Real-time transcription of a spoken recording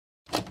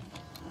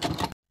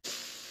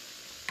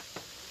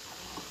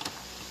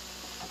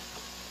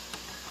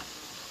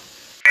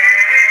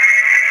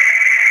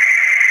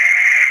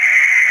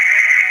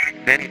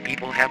Many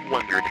people have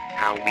wondered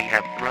how we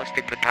have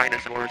thrusted the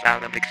dinosaurs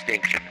out of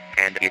extinction,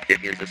 and if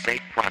it is a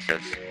safe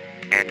process.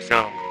 And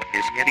so,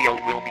 this video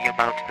will be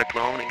about the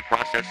cloning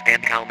process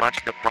and how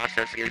much the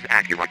process is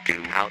accurate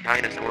to how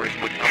dinosaurs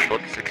would have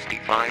looked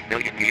 65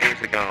 million years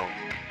ago.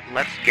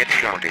 Let's get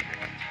started.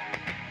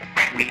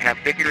 We have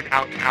figured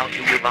out how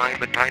to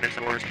revive the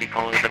dinosaurs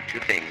because of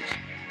two things.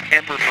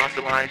 Emperor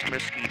fossilized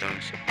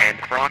mosquitoes and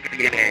frog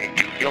DNA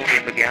to fill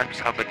in the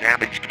gaps of the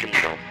damaged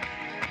genome.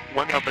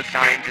 One of the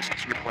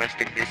scientists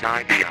requested this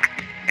idea,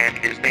 and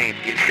his name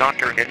is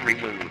Dr. Henry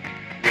Wu.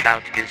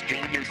 Without his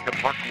genius, the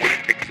park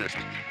wouldn't exist.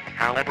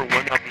 However,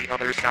 one of the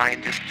other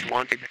scientists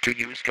wanted to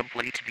use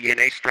complete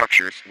DNA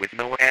structures with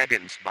no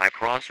add-ins by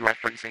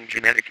cross-referencing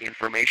genetic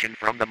information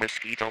from the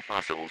mosquito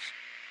fossils.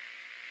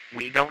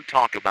 We don't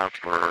talk about